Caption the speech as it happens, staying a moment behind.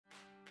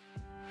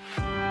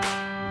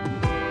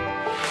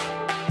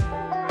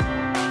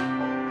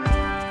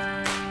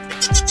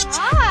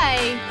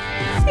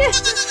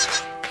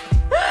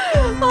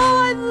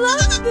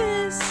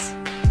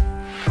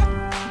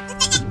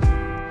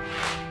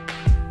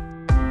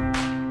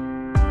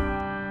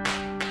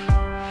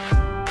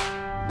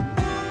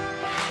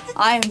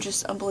I am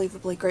just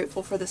unbelievably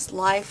grateful for this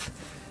life.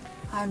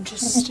 I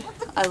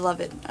love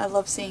it. I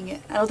love seeing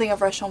it. I don't think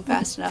I've rushed home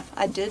fast enough.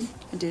 I did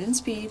in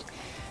speed,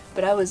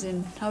 but I was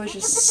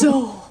just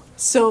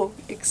so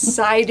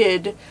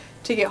excited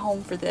to get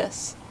home for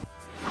this.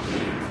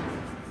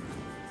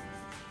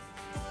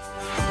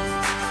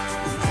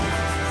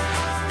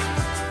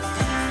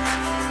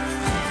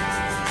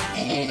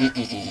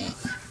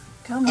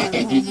 Come on,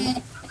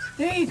 Mama.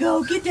 There you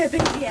go. Get that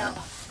baby out.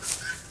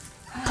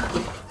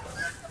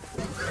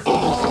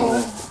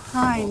 Oh,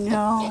 I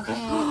know.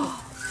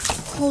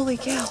 Holy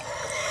cow.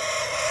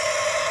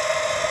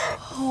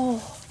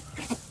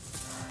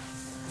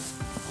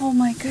 Oh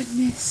my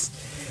goodness.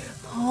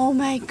 Oh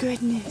my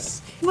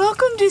goodness.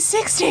 Welcome to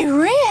 6 Day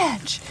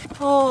Ranch.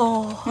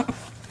 Oh,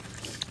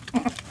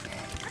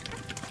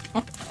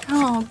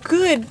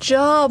 good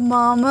job,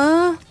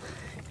 Mama.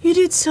 You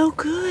did so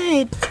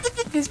good.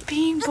 Is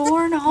being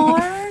born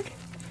hard?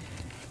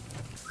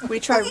 We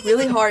try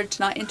really hard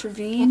to not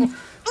intervene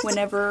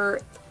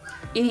whenever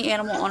any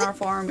animal on our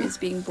farm is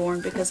being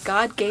born, because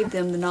God gave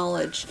them the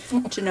knowledge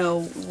to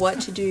know what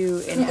to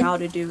do and how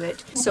to do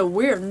it. So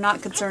we're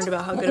not concerned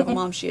about how good of a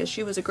mom she is.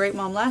 She was a great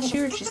mom last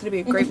year. She's going to be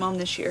a great mom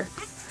this year.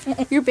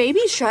 Your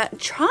baby's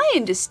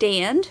trying to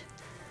stand.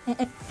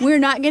 We're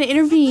not going to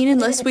intervene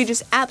unless we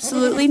just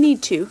absolutely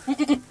need to.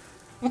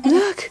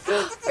 Look,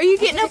 are you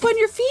getting up on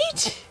your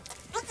feet?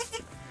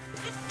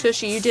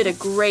 Tushy, you did a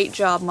great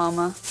job,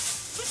 Mama.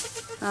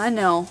 I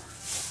know.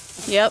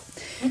 Yep.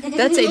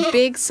 That's a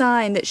big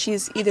sign that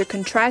she's either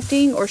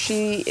contracting or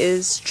she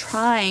is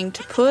trying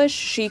to push.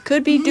 She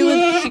could be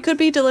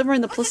delivering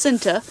the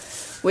placenta.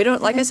 We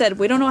don't, like I said,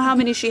 we don't know how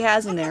many she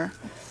has in there.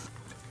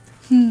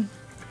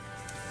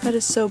 That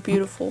is so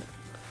beautiful.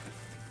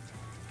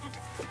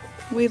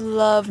 We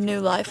love new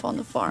life on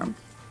the farm.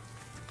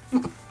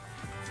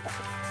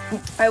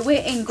 I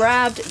went and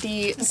grabbed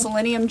the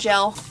selenium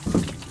gel.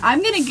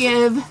 I'm gonna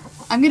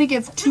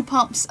give 2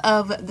 pumps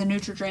of the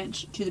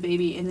Nutri-Drench to the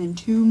baby, and then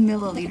 2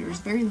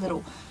 milliliters, very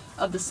little,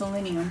 of the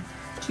selenium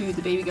to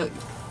the baby goat.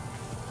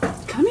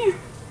 Come here.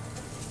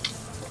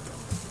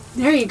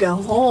 There you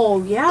go.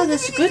 Oh yeah,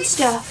 that's good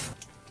stuff.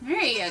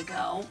 There you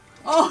go.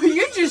 Oh,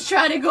 you're just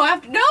trying to go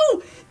after.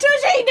 No,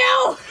 Tushy,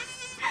 no.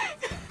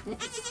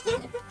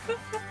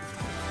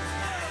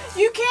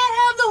 You can't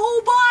have the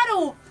whole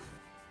bottle.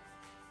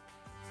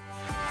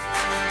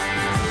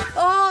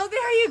 Oh,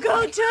 there you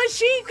go,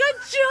 Tushy. Good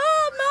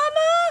job,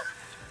 Mama.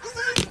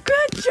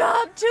 Good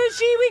job,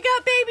 Tushy. We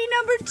got baby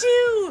number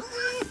 2.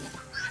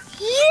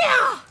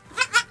 Yeah.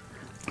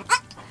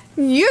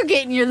 You're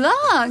getting your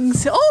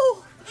lungs.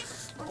 Oh,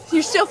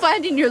 you're still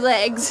finding your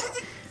legs.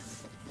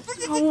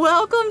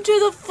 Welcome to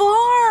the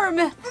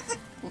farm.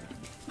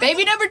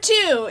 Baby number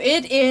 2.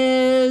 It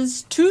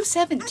is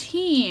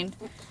 2:17.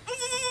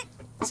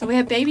 So we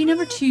have baby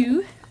number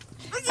 2.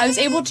 I was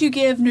able to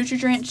give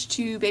Nutri-Drench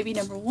to baby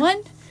number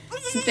 1.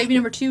 Since baby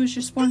number 2 was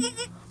just born.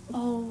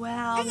 Oh,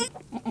 wow.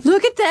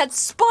 Look at that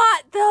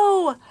spot,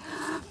 though.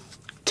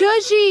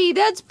 Tushy,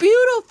 that's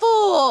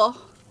beautiful.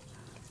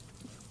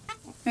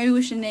 Maybe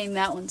we should name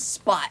that one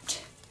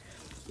Spot.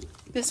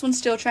 This one's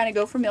still trying to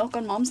go for milk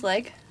on Mom's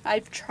leg.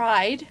 I've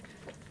tried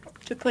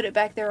to put it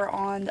back there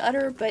on the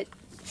udder, but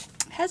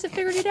hasn't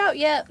figured it out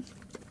yet.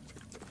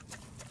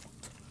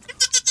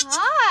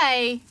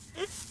 Hi.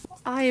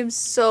 I am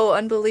so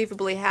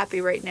unbelievably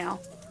happy right now.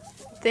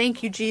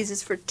 Thank you,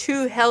 Jesus, for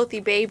 2 healthy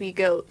baby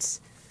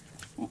goats.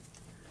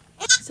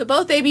 So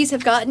both babies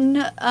have gotten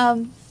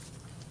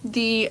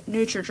the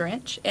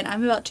Nutri-Drench, and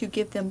I'm about to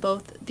give them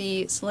both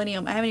the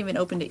selenium. I haven't even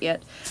opened it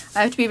yet.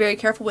 I have to be very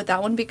careful with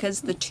that one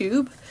because the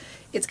tube,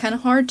 it's kind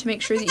of hard to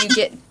make sure that you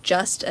get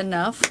just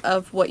enough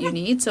of what you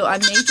need. So I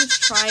may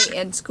just try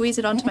and squeeze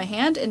it onto my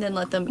hand and then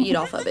let them eat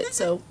off of it.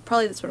 So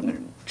probably that's what I'm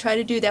going to try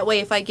to do. That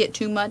way if I get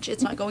too much,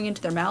 it's not going into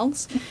their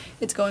mouths.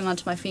 It's going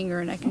onto my finger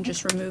and I can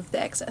just remove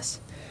the excess.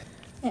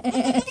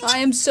 I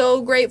am so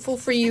grateful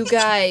for you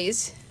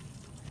guys.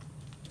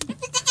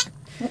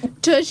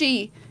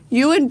 Tushy,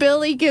 you and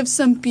Billy give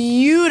some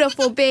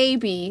beautiful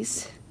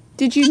babies.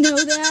 Did you know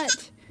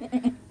that?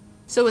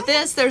 So with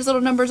this, there's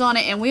little numbers on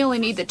it, and we only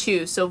need the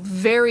 2, so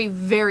very,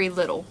 very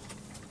little.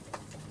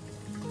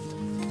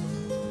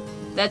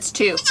 That's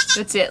 2.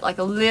 That's it, like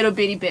a little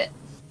bitty bit.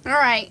 All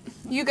right,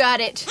 you got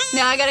it.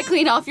 Now I gotta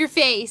clean off your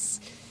face.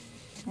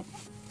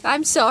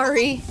 I'm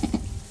sorry.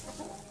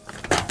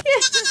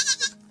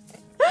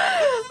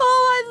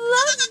 Oh,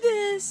 I love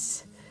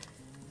this.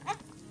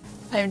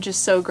 I'm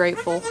just so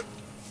grateful.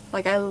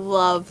 Like, I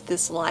love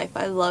this life.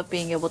 I love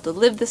being able to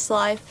live this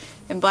life,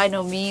 and by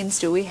no means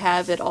do we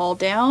have it all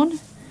down.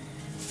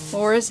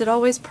 Or is it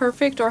always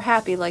perfect or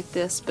happy like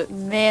this? But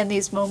man,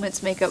 these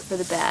moments make up for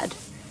the bad.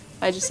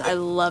 I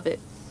love it.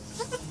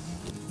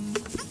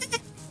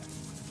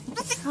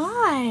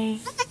 Hi.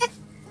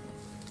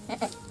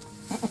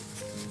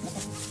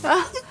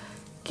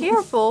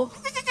 Careful.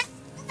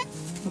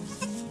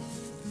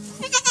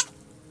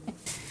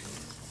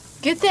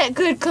 Get that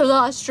good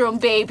colostrum,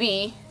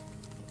 baby.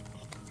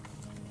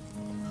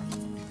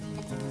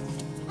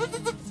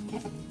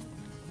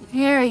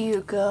 Here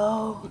you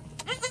go.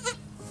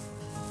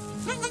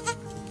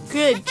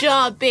 Good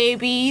job,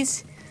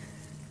 babies.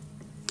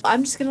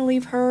 I'm just gonna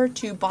leave her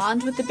to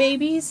bond with the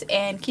babies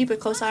and keep a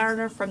close eye on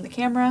her from the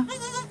camera.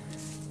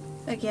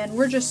 Again,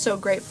 we're just so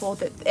grateful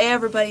that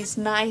everybody's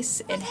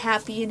nice and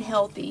happy and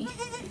healthy.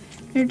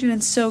 They're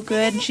doing so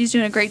good, and she's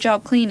doing a great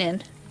job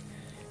cleaning.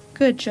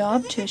 Good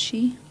job,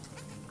 Tushy.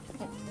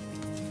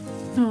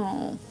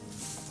 Oh.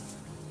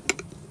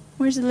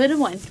 Where's the little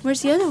one?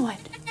 Where's the other one?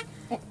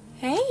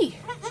 Hey.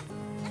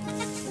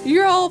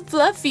 You're all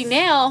fluffy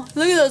now.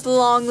 Look at those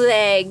long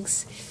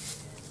legs.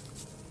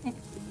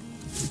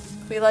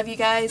 We love you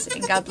guys,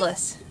 and God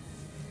bless.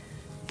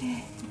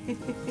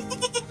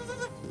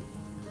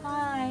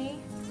 Hi.